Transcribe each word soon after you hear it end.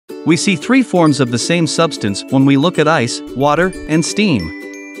We see three forms of the same substance when we look at ice, water, and steam.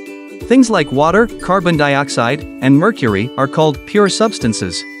 Things like water, carbon dioxide, and mercury are called pure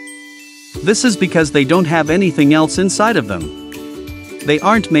substances. This is because they don't have anything else inside of them. They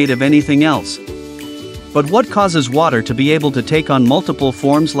aren't made of anything else. But what causes water to be able to take on multiple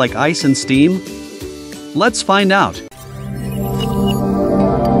forms like ice and steam? Let's find out.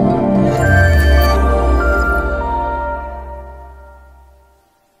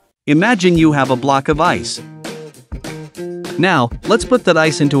 Imagine you have a block of ice. Now, let's put that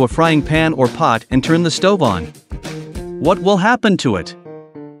ice into a frying pan or pot and turn the stove on. What will happen to it?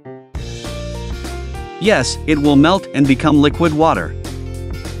 Yes, it will melt and become liquid water.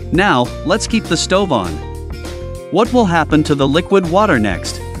 Now, let's keep the stove on. What will happen to the liquid water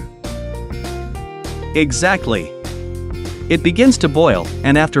next? Exactly. It begins to boil,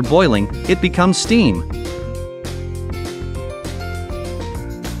 and after boiling, it becomes steam.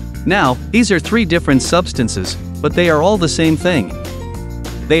 Now, these are three different substances, but they are all the same thing.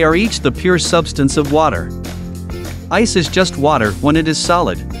 They are each the pure substance of water. Ice is just water when it is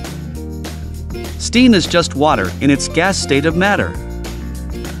solid. Steam is just water in its gas state of matter.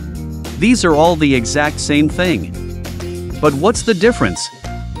 These are all the exact same thing. But what's the difference?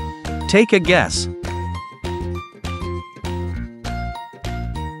 Take a guess.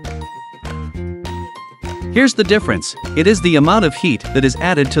 Here's the difference. It is the amount of heat that is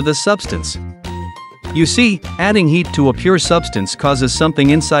added to the substance. You see, adding heat to a pure substance causes something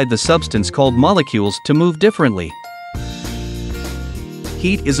inside the substance called molecules to move differently.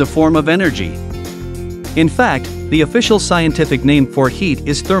 Heat is a form of energy. In fact, the official scientific name for heat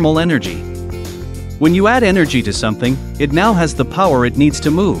is thermal energy. When you add energy to something, it now has the power it needs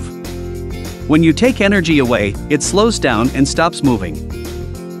to move. When you take energy away, it slows down and stops moving.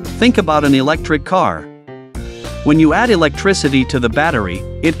 Think about an electric car. When you add electricity to the battery,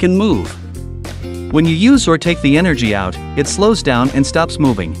 it can move. When you use or take the energy out, it slows down and stops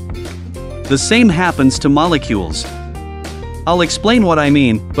moving. The same happens to molecules. I'll explain what I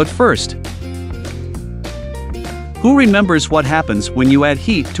mean, but first, who remembers what happens when you add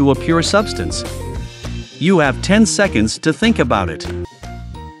heat to a pure substance? You have 10 seconds to think about it.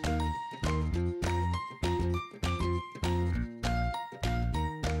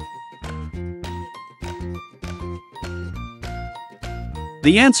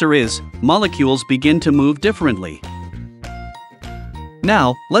 The answer is, molecules begin to move differently.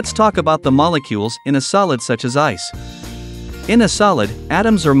 Now, let's talk about the molecules in a solid such as ice. In a solid,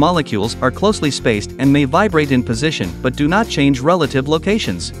 atoms or molecules are closely spaced and may vibrate in position but do not change relative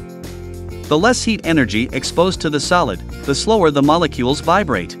locations. The less heat energy exposed to the solid, the slower the molecules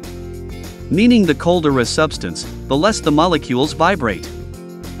vibrate. Meaning the colder a substance, the less the molecules vibrate.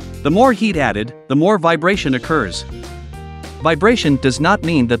 The more heat added, the more vibration occurs. Vibration does not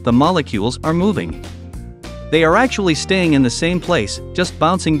mean that the molecules are moving. They are actually staying in the same place, just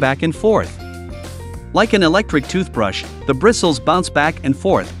bouncing back and forth. Like an electric toothbrush, the bristles bounce back and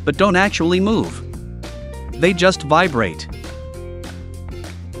forth but don't actually move. They just vibrate.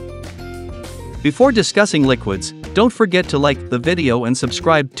 Before discussing liquids, don't forget to like the video and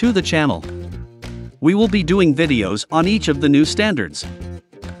subscribe to the channel. We will be doing videos on each of the new standards.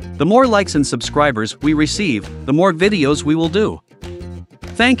 The more likes and subscribers we receive, the more videos we will do.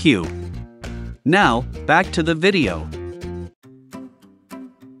 Thank you. Now, back to the video.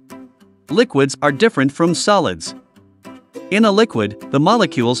 Liquids are different from solids. In a liquid, the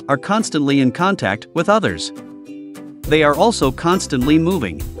molecules are constantly in contact with others. They are also constantly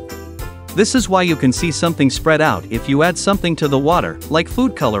moving. This is why you can see something spread out if you add something to the water, like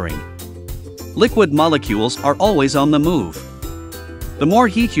food coloring. Liquid molecules are always on the move. The more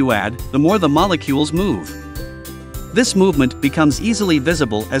heat you add, the more the molecules move. This movement becomes easily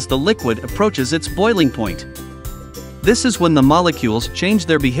visible as the liquid approaches its boiling point. This is when the molecules change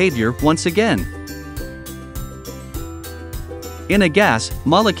their behavior once again. In a gas,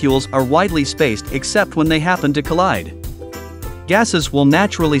 molecules are widely spaced except when they happen to collide. Gases will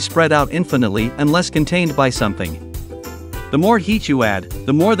naturally spread out infinitely unless contained by something. The more heat you add,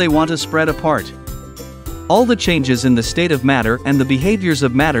 the more they want to spread apart. All the changes in the state of matter and the behaviors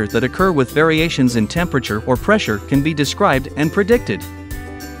of matter that occur with variations in temperature or pressure can be described and predicted.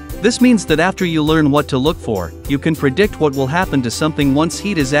 This means that after you learn what to look for, you can predict what will happen to something once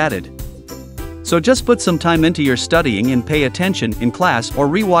heat is added. So just put some time into your studying and pay attention in class or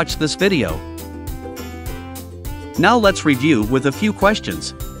re-watch this video. Now let's review with a few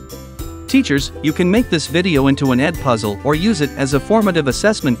questions. Teachers, you can make this video into an Ed puzzle or use it as a formative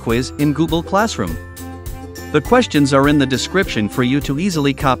assessment quiz in Google Classroom. The questions are in the description for you to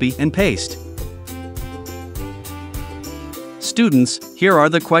easily copy and paste. Students, here are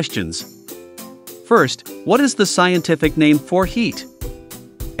the questions. First, what is the scientific name for heat?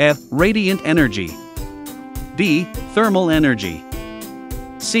 A. Radiant energy. B. Thermal energy.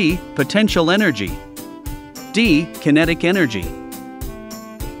 C. Potential energy. D. Kinetic energy.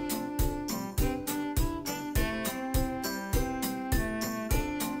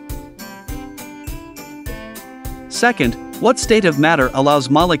 Second, what state of matter allows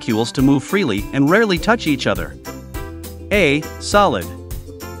molecules to move freely and rarely touch each other? A. Solid.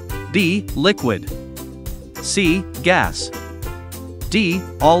 B. Liquid. C. Gas. D.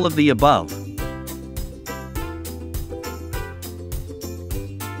 All of the above.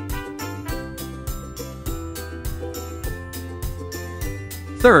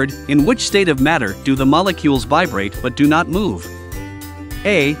 Third, in which state of matter do the molecules vibrate but do not move?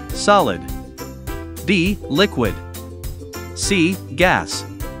 A. Solid. B. Liquid. C. Gas.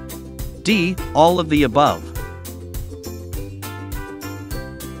 D. All of the above.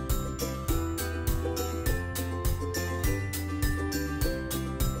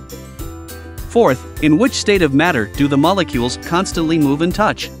 Fourth, in which state of matter do the molecules constantly move and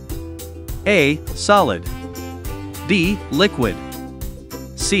touch? A. Solid. B. Liquid.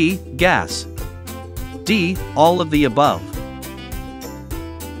 C. Gas. D. All of the above.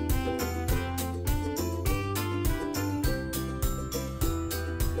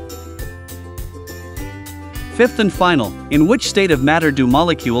 Fifth and final, in which state of matter do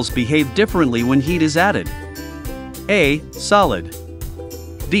molecules behave differently when heat is added? A. Solid.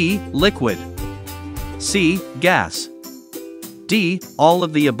 B. Liquid. C. Gas. D. All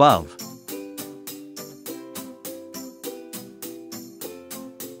of the above.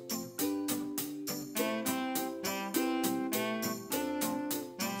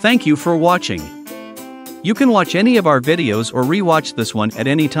 Thank you for watching. You can watch any of our videos or re-watch this one at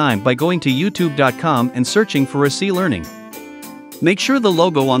any time by going to youtube.com and searching for AC Learning. Make sure the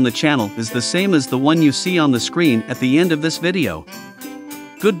logo on the channel is the same as the one you see on the screen at the end of this video.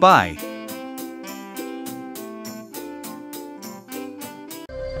 Goodbye.